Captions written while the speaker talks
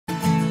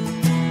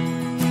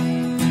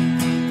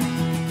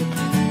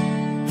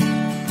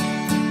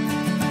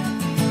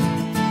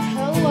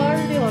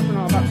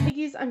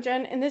besties, I'm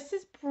Jen, and this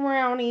is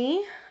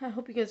Brownie. I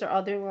hope you guys are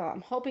all doing well.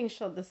 I'm hoping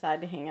she'll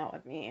decide to hang out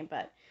with me,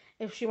 but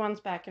if she wants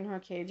back in her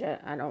cage,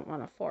 I don't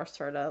want to force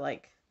her to,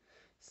 like,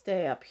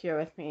 stay up here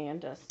with me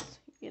and just,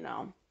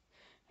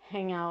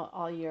 hang out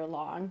all year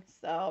long.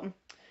 So,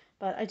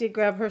 but I did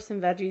grab her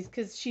some veggies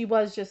because she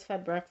was just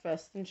fed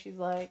breakfast, and she's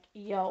like,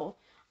 yo,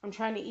 I'm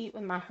trying to eat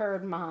with my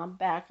herd, Mom,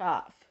 back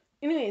off.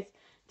 Anyways,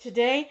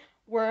 today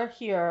we're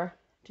here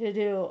to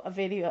do a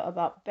video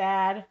about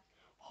bad,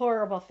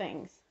 horrible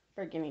things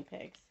for guinea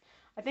pigs.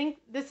 I think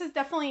this is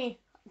definitely,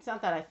 it's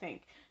not that I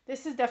think,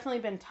 this has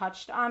definitely been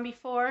touched on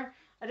before.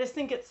 I just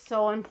think it's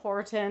so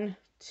important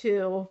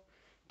to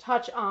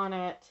touch on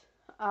it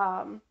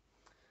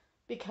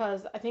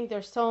because I think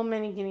there's so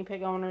many guinea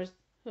pig owners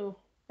who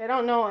they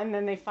don't know, and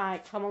then they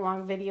come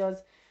along videos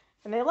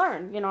and they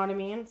learn, you know what I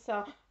mean?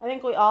 So I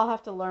think we all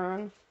have to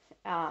learn,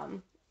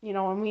 when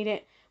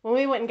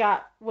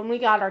we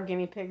got our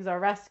guinea pigs or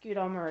rescued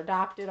them or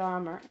adopted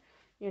them or,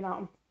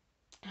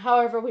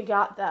 however we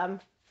got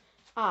them,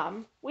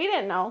 we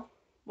didn't know.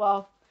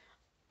 Well,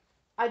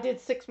 I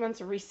did 6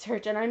 months of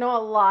research, and I know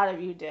a lot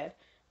of you did,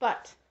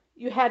 but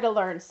you had to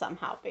learn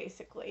somehow,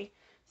 basically.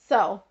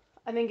 So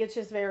I think it's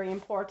just very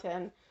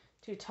important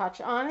to touch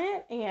on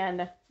it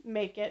and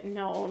make it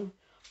known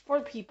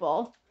for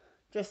people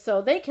just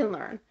so they can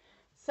learn.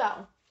 So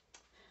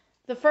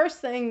the first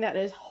thing that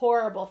is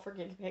horrible for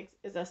guinea pigs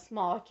is a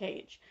small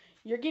cage.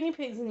 Your guinea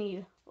pigs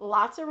need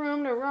lots of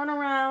room to run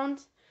around,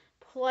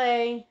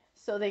 play,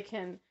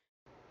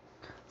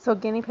 So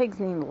guinea pigs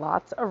need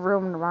lots of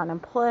room to run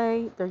and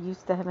play. They're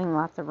used to having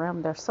lots of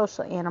room. They're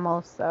social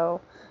animals,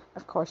 so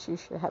of course you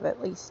should have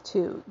at least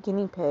 2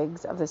 guinea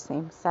pigs of the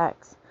same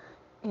sex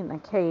in the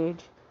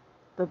cage.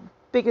 The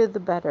bigger the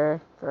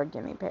better for a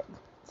guinea pig.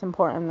 It's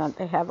important that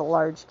they have a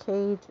large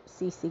cage.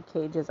 CC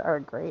cages are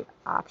a great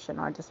option.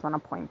 I just want to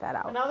point that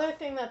out. Another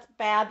thing that's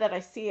bad that I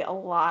see a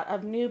lot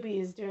of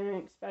newbies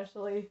doing,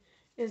 especially,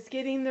 is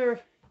getting their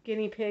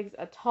guinea pigs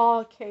a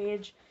tall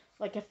cage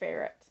like a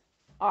ferret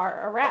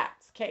or a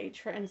rat's cage,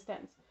 for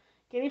instance.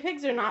 Guinea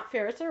pigs are not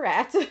ferrets or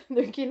rats.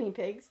 They're guinea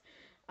pigs.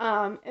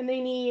 And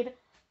they need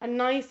a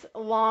nice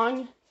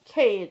long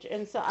cage.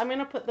 And so I'm going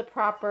to put the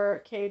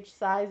proper cage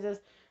sizes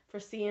for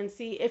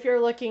CNC. If you're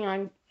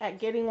looking at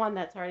getting one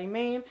that's already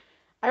made,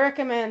 I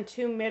recommend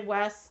 2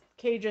 Midwest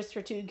cages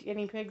for 2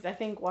 guinea pigs. I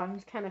think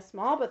one's kind of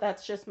small, but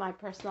that's just my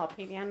personal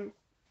opinion.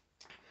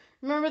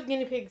 Remember, the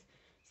guinea pig's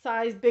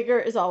size, bigger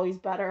is always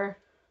better.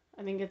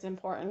 I think it's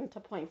important to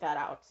point that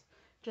out.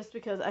 Just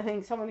because I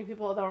think so many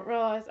people don't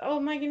realize, oh,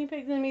 my guinea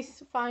pig's going to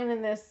be fine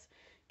in this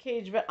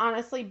cage. But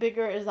honestly,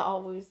 bigger is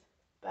always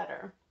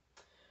better.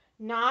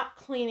 Not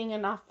cleaning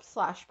enough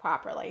 /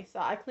 properly. So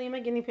I clean my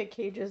guinea pig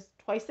cages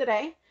twice a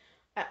day.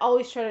 I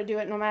always try to do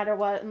it no matter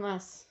what,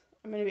 unless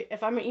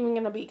if I'm even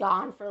going to be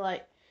gone for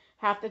like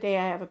half the day.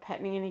 I have a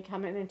pet nanny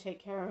come in and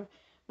take care of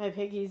my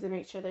piggies and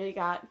make sure they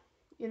got,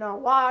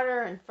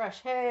 water and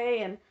fresh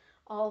hay and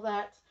all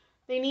that.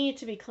 They need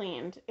to be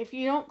cleaned. If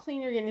you don't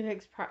clean your guinea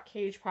pig's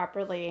cage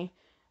properly,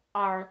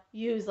 or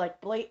use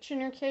like bleach in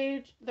their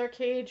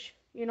cage,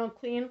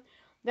 clean,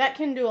 that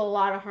can do a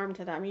lot of harm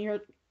to them.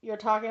 You're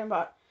talking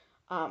about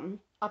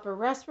upper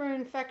respiratory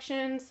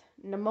infections,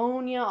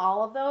 pneumonia,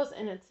 all of those,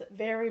 and it's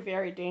very,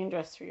 very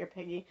dangerous for your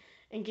piggy.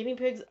 And guinea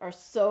pigs are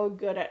so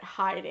good at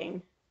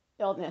hiding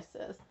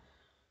illnesses.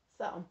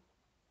 So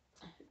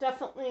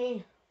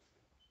definitely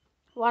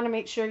want to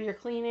make sure you're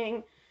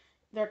cleaning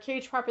their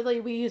cage properly.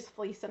 We use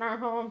fleece in our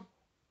home.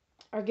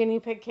 Our guinea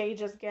pig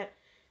cages get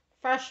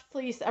fresh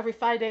fleece every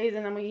 5 days,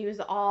 and then we use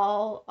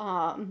all,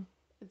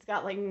 it's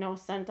got like no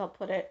scent.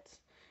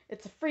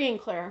 It's a free and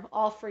clear,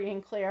 all free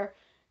and clear.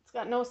 It's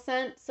got no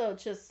scent, so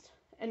it's just,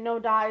 and no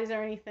dyes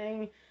or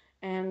anything.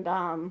 And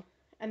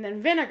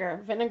then vinegar.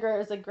 Vinegar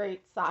is a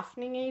great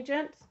softening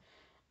agent,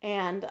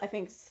 and I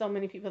think so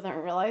many people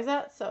don't realize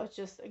that, so it's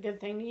just a good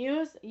thing to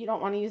use. You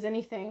don't want to use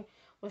anything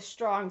with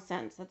strong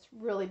scents. That's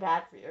really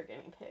bad for your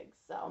guinea pigs.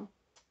 So,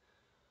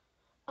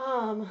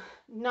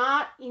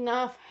 not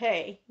enough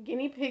hay.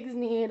 Guinea pigs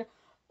need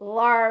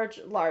large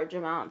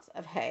amounts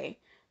of hay.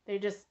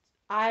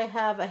 I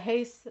have a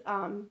hay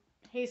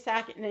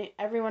sack in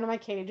every one of my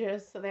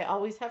cages, so they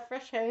always have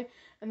fresh hay,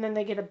 and then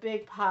they get a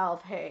big pile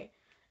of hay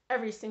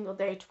every single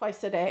day,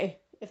 twice a day.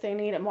 If they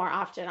need it more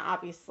often,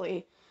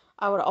 obviously,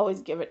 I would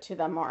always give it to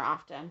them more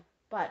often.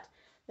 But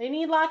they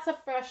need lots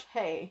of fresh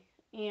hay,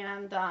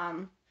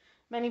 and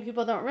many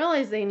people don't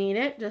realize they need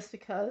it just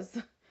because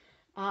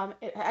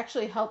it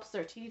actually helps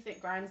their teeth. It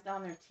grinds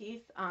down their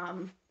teeth.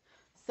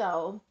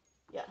 So,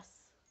 yes.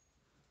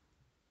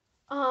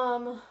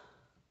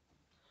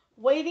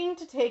 Waiting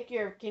to take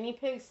your guinea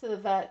pigs to the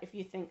vet if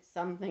you think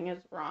something is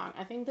wrong.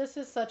 I think this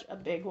is such a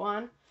big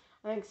one.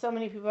 I think so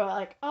many people are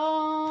like,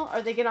 oh,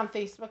 or they get on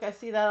Facebook. I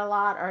see that a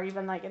lot, or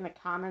even like in the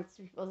comments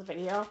of people's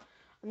video.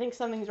 I think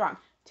something's wrong.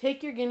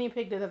 Take your guinea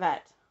pig to the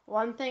vet.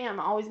 One thing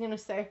I'm always going to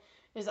say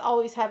is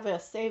always have a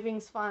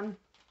savings fund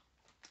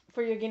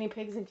for your guinea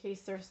pigs in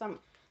case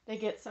they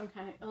get some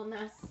kind of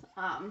illness.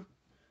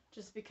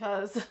 Just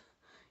because,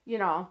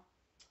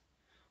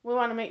 we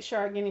want to make sure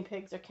our guinea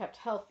pigs are kept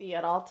healthy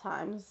at all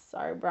times.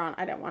 Sorry, Brown,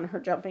 I didn't want her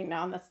jumping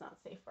down. That's not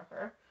safe for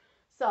her.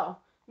 So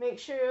make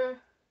sure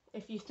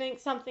if you think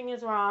something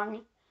is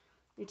wrong,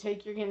 you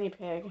take your guinea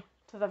pig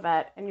to the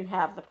vet and you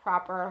have the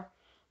proper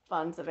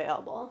funds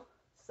available.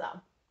 So,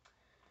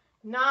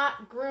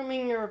 not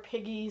grooming your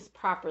piggies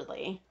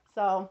properly.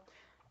 So,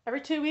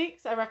 every 2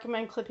 weeks, I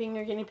recommend clipping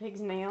your guinea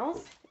pig's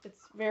nails.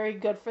 It's very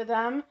good for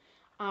them.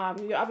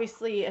 You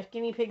obviously, if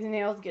guinea pig's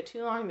nails get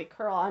too long, they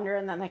curl under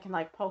and then they can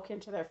like poke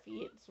into their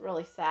feet. It's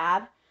really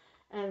sad.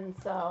 And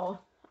so,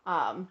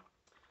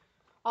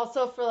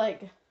 also for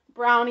like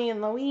Brownie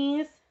and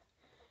Louise,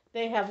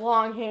 they have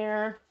long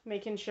hair,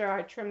 making sure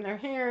I trim their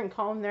hair and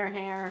comb their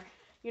hair.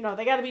 You know,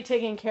 they got to be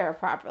taken care of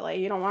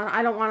properly. I don't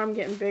want them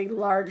getting big,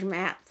 large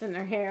mats in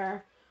their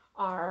hair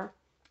or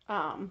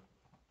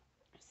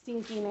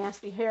stinky,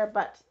 nasty hair.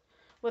 But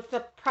with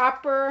the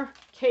proper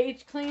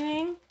cage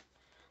cleaning,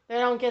 they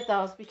don't get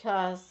those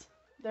because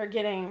they're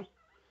getting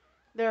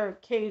their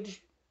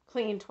cage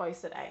cleaned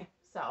twice a day.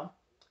 So,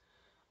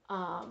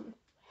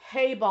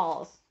 hay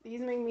balls.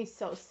 These make me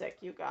so sick,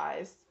 you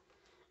guys.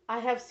 I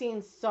have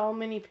seen so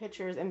many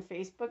pictures in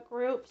Facebook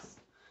groups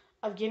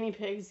of guinea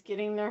pigs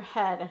getting their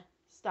head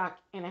stuck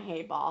in a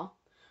hay ball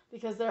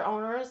because their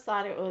owners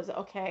thought it was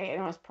okay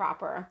and it was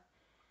proper.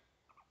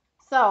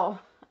 So,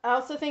 I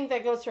also think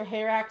that goes for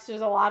hay racks.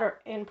 There's a lot of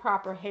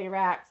improper hay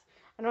racks.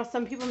 I know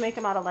some people make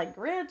them out of like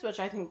grids, which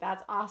I think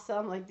that's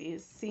awesome, like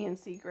these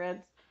CNC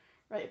grids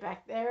right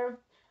back there.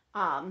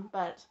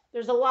 But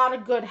there's a lot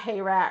of good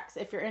hay racks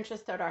if you're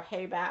interested, or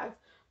hay bags.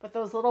 But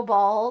those little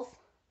balls,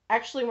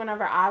 actually,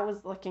 whenever I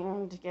was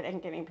looking to get in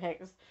guinea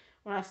pigs,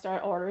 when I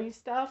started ordering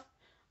stuff,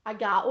 I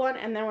got one.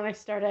 And then when I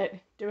started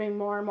doing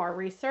more and more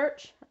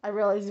research, I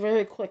realized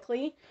very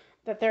quickly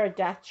that they're a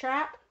death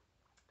trap.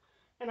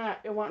 And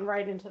it went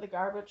right into the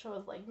garbage. I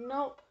was like,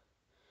 nope.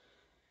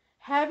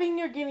 Having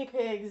your guinea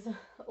pigs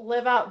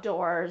live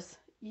outdoors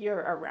year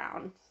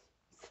around.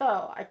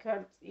 So I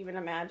couldn't even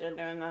imagine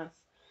doing this.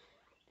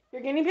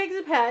 Your guinea pig's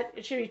a pet.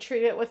 It should be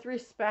treated with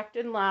respect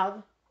and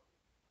love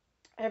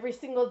every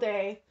single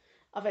day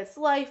of its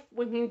life.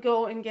 When you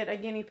go and get a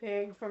guinea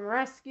pig from a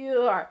rescue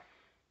or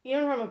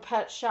even from a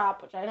pet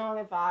shop, which I don't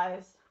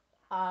advise,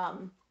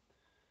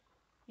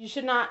 you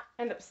should not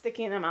end up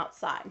sticking them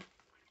outside.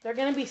 They're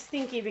going to be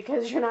stinky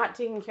because you're not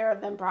taking care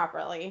of them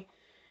properly.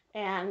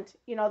 And,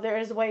 you know,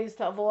 there's ways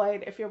to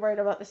avoid, if you're worried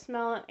about the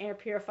smell, an air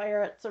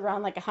purifier. It's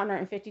around like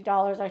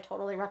 $150. I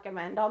totally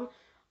recommend them.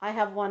 I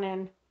have one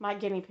in my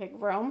guinea pig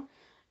room.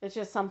 It's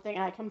just something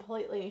I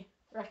completely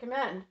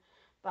recommend.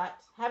 But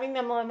having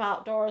them live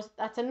outdoors,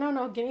 that's a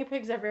no-no. Guinea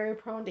pigs are very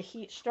prone to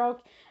heat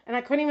stroke. And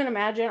I couldn't even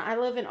imagine. I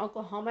live in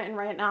Oklahoma, and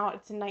right now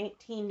it's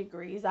 19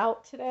 degrees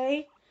out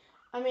today.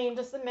 I mean,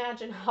 just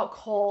imagine how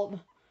cold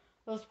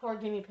those poor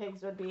guinea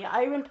pigs would be.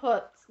 I even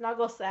put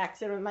snuggle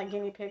sacks in with my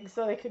guinea pigs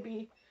so they could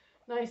be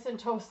nice and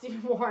toasty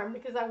and warm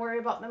because I worry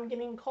about them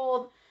getting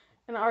cold.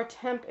 And our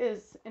temp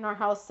is in our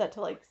house set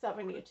to like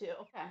 72.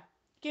 Okay.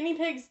 Guinea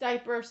pigs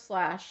diaper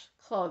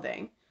 /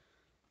 clothing.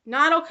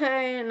 Not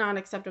okay and not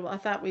acceptable. I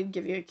thought we'd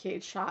give you a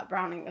cage shot.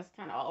 Browning was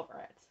kind of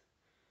over it.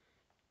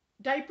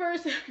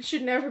 Diapers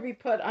should never be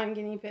put on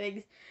guinea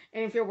pigs.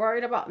 And if you're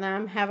worried about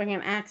them having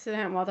an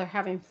accident while they're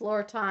having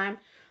floor time,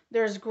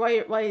 there's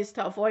great ways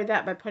to avoid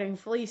that by putting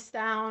fleece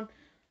down.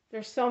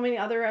 There's so many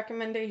other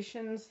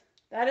recommendations.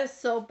 That is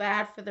so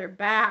bad for their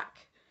back.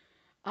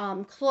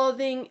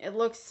 Clothing, it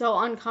looks so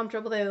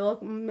uncomfortable. They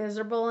look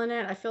miserable in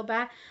it. I feel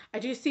bad. I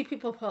do see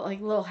people put like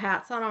little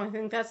hats on them. I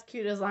think that's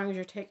cute as long as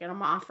you're taking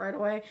them off right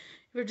away.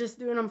 If you're just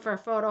doing them for a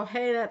photo,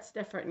 hey, that's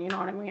different. You know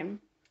what I mean?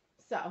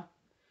 So,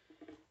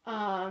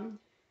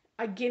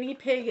 a guinea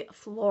pig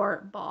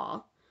floor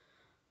ball.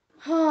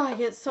 Oh, I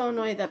get so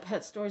annoyed that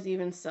pet stores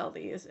even sell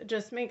these. It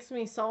just makes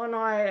me so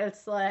annoyed.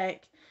 It's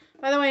like,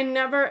 by the way,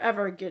 never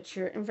ever get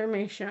your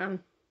information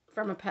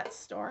from a pet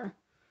store.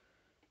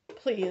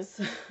 Please.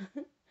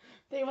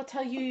 They will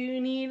tell you you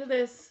need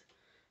this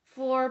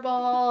floor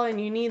ball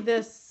and you need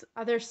this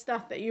other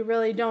stuff that you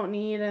really don't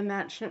need and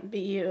that shouldn't be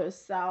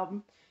used.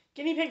 So,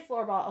 guinea pig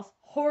floor balls,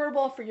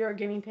 horrible for your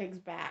guinea pig's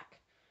back.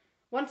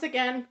 Once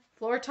again,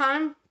 floor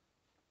time,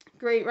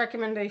 great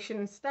recommendation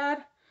instead.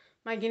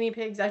 My guinea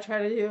pigs, I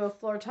try to do a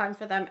floor time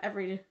for them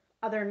every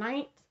other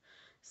night.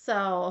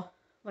 So,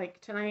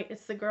 like tonight,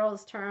 it's the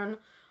girls' turn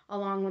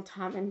along with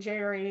Tom and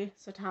Jerry.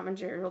 So, Tom and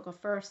Jerry will go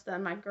first,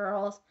 then my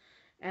girls,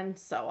 and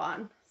so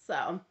on.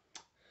 So,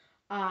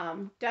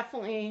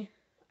 definitely,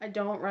 I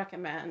don't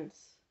recommend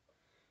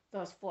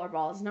those floor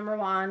balls. Number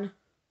one,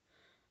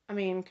 I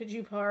mean, could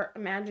you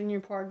imagine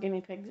your poor guinea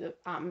pig's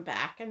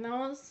back in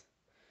those?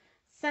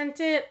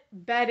 Scented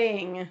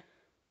bedding.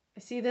 I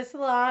see this a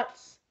lot,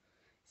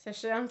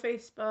 especially on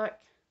Facebook.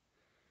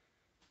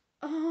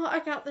 Oh, I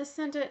got this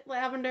scented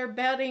lavender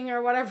bedding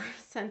or whatever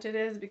scent it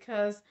is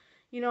because,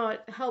 you know,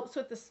 it helps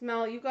with the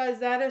smell. You guys,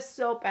 that is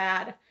so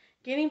bad.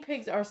 Guinea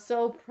pigs are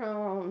so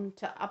prone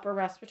to upper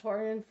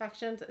respiratory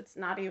infections. It's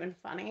not even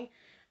funny.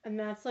 And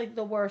that's like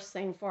the worst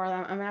thing for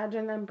them.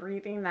 Imagine them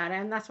breathing that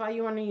in. That's why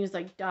you want to use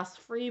like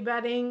dust-free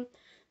bedding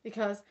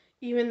because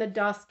even the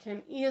dust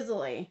can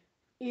easily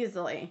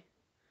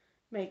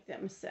make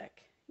them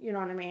sick. You know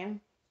what I mean?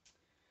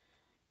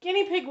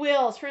 Guinea pig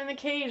wheels for in the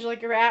cage,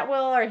 like a rat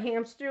wheel or a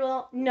hamster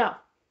wheel. No.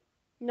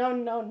 No,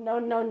 no, no,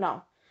 no,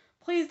 no.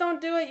 Please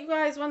don't do it, you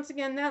guys. Once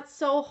again, that's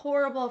so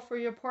horrible for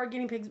your poor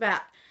guinea pig's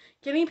back.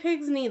 Guinea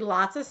pigs need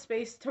lots of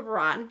space to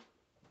run.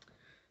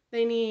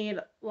 They need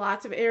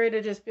lots of area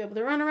to just be able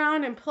to run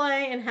around and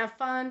play and have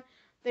fun.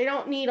 They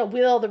don't need a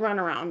wheel to run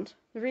around.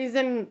 The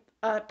reason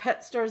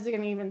pet stores are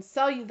going to even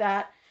sell you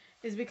that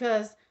is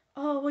because,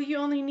 oh, well, you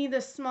only need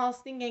this small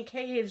stinking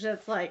cage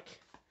that's like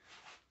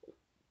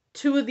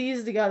 2 of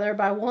these together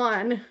by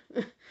 1.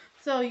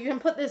 So you can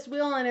put this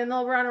wheel in and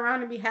they'll run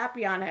around and be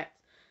happy on it.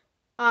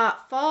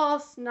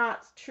 False,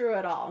 not true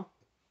at all.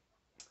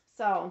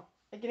 So,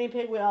 a guinea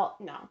pig wheel,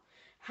 no.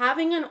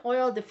 Having an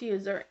oil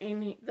diffuser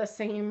in the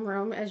same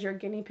room as your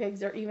guinea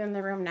pigs or even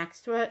the room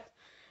next to it,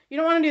 you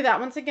don't want to do that.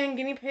 Once again,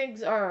 guinea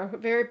pigs are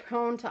very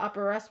prone to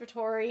upper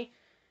respiratory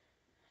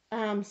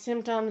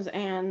symptoms,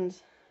 and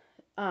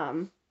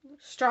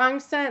strong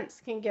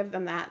scents can give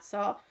them that.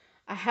 So,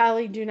 I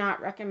highly do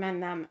not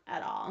recommend them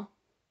at all.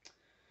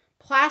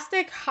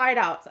 Plastic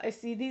hideouts. I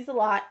see these a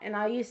lot, and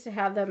I used to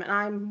have them, and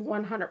I'm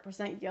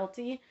 100%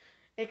 guilty.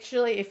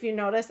 Actually, if you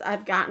notice,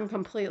 I've gotten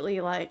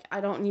completely, like, I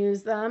don't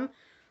use them.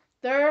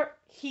 They're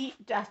heat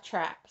death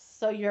traps.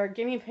 So your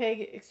guinea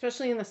pig,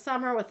 especially in the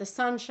summer with the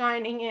sun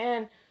shining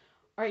in,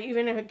 or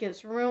even if it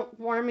gets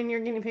warm in your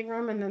guinea pig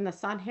room and then the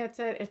sun hits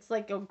it, it's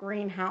like a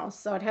greenhouse.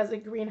 So it has a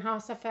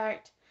greenhouse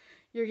effect.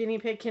 Your guinea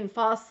pig can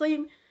fall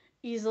asleep,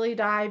 easily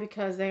die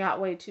because they got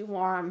way too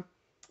warm,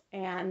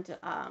 and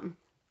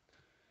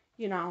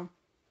you know,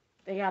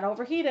 they got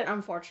overheated,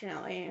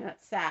 unfortunately, and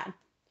it's sad.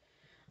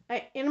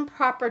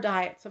 Improper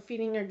diet, so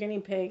feeding your guinea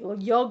pig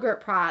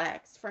yogurt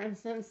products, for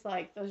instance,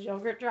 like those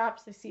yogurt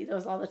drops. I see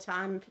those all the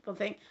time. People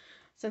think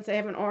since they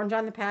have an orange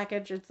on the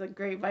package, it's a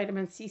great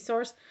vitamin C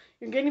source.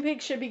 Your guinea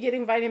pig should be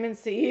getting vitamin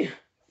C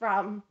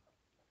from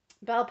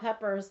bell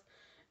peppers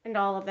and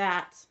all of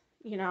that.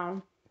 You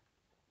know,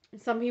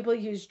 some people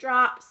use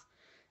drops,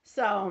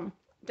 so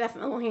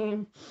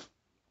definitely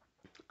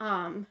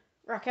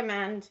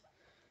recommend.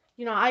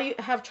 You know, I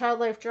have child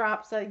life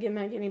drops that I give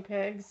my guinea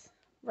pigs,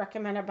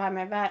 recommended by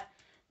my vet,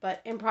 but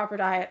improper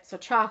diet, so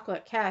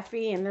chocolate,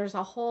 caffeine, there's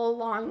a whole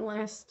long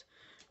list.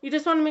 You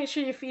just want to make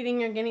sure you're feeding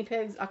your guinea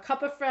pigs a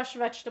cup of fresh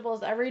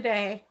vegetables every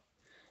day.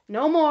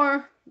 No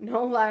more,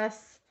 no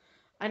less.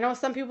 I know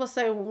some people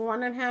say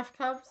 1.5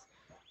 cups.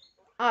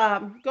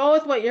 Go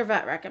with what your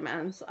vet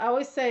recommends. I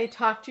always say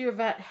talk to your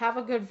vet, have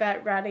a good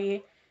vet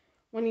ready.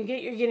 When you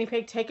get your guinea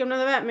pig, take them to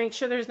the vet, make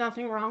sure there's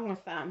nothing wrong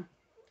with them,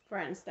 for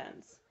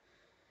instance.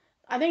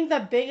 I think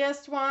the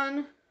biggest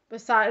one,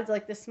 besides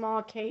like the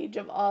small cage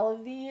of all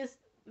of these,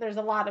 there's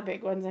a lot of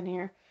big ones in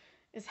here,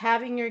 is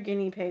having your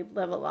guinea pig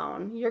live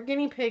alone. Your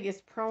guinea pig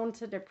is prone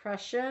to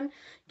depression.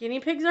 Guinea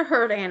pigs are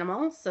herd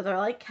animals, so they're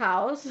like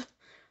cows.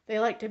 They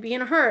like to be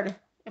in a herd.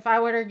 If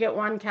I were to get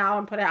one cow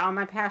and put it out on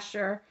my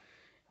pasture,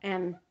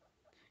 and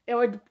it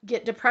would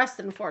get depressed,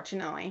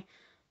 unfortunately.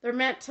 They're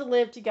meant to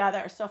live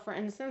together. So, for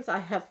instance, I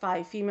have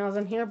 5 females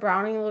in here,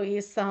 Brownie,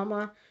 Louise,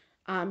 Selma,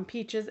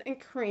 Peaches, and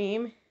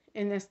Cream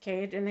in this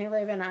cage, and they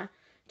live in a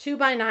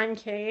 2x9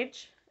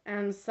 cage.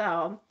 And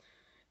so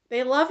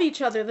they love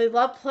each other. They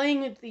love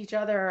playing with each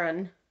other,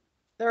 and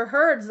they're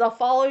herds. They'll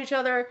follow each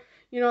other.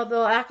 You know,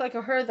 they'll act like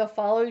a herd. They'll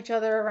follow each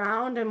other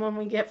around, and when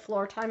we get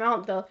floor time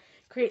out, they'll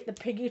create the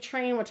piggy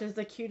train, which is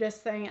the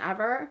cutest thing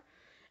ever.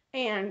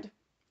 And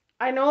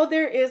I know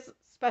there is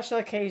special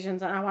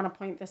occasions, and I want to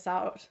point this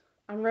out.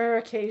 On rare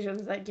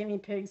occasions that guinea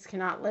pigs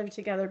cannot live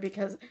together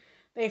because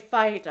they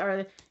fight,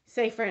 or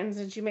say, for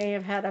instance, you may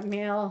have had a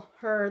male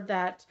herd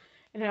that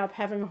ended up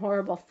having a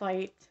horrible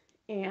fight,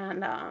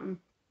 and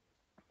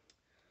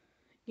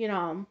you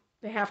know,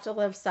 they have to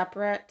live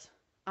separate.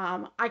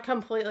 I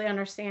completely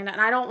understand it,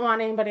 and I don't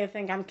want anybody to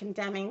think I'm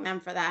condemning them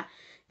for that,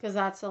 because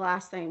that's the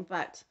last thing,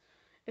 but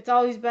it's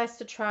always best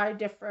to try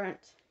different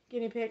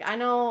guinea pig. I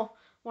know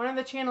one of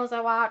the channels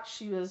I watched,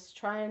 she was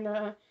trying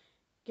to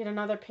get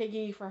another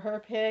piggy for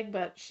her pig,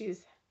 but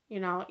she's, you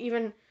know,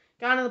 even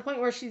gotten to the point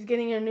where she's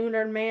getting a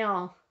neutered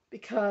male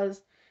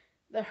because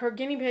her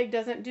guinea pig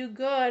doesn't do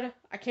good.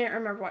 I can't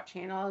remember what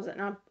channel is it,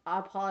 and I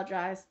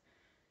apologize.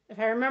 If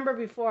I remember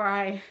before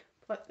I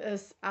put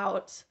this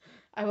out,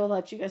 I will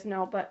let you guys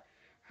know, but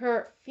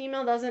her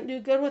female doesn't do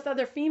good with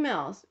other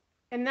females,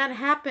 and that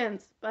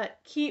happens, but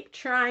keep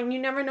trying. You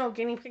never know.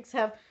 Guinea pigs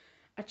have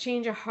a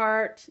change of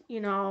heart, you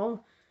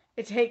know.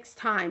 It takes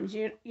time.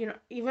 You know,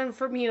 even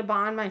for me to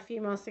bond my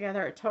females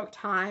together, it took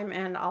time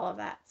and all of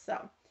that.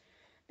 So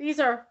these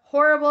are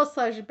horrible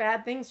 /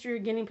 bad things for your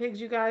guinea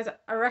pigs, you guys.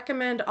 I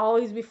recommend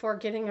always, before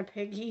getting a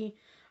piggy,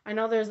 I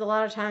know there's a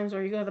lot of times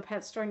where you go to the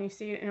pet store and you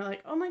see it and you're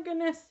like, oh my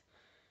goodness,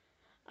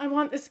 I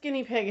want this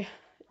guinea pig.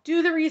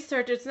 Do the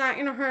research. It's not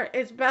going to hurt.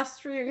 It's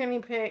best for your guinea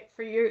pig,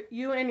 for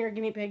you and your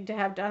guinea pig to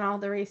have done all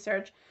the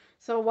research.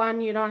 So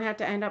one, you don't have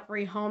to end up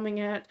rehoming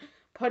it,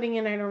 putting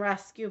it in a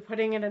rescue,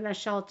 putting it in a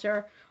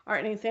shelter, or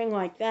anything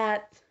like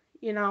that.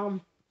 You know,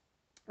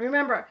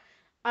 remember,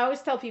 I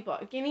always tell people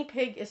a guinea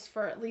pig is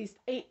for at least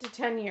 8 to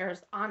 10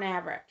 years on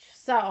average.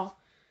 So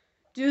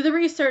do the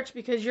research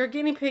because your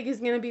guinea pig is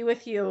going to be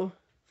with you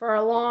for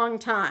a long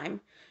time.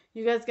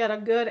 You guys got a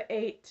good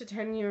 8 to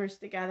 10 years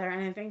together,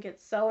 and I think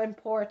it's so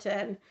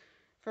important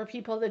for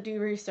people to do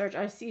research.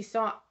 I see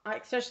so,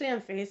 especially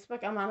on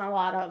Facebook, I'm on a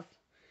lot of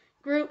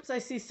groups. I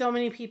see so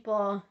many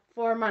people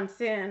 4 months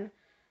in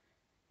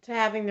to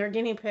having their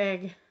guinea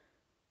pig.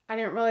 I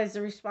didn't realize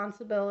the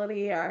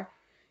responsibility, or,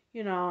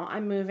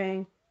 I'm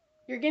moving.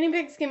 Your guinea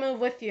pigs can move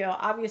with you.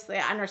 Obviously,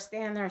 I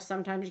understand there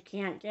sometimes you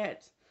can't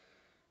get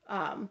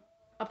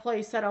a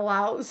place that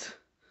allows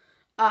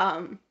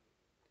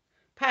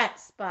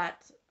pets,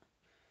 but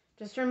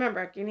just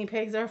remember, guinea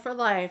pigs are for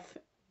life,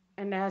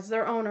 and as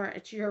their owner,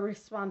 it's your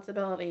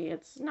responsibility.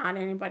 It's not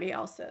anybody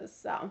else's.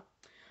 So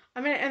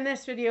I'm going to end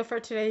this video for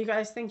today, you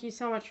guys. Thank you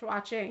so much for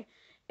watching.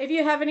 If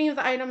you have any of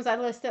the items I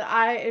listed,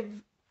 I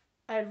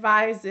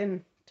advise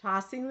in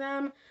tossing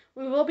them.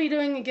 We will be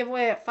doing a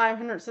giveaway at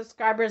 500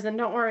 subscribers, and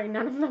don't worry,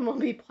 none of them will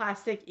be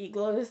plastic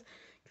igloos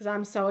because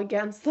I'm so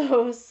against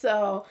those.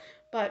 So,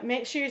 but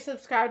make sure you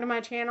subscribe to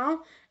my channel.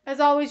 As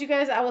always, you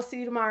guys, I will see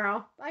you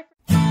tomorrow.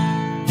 Bye.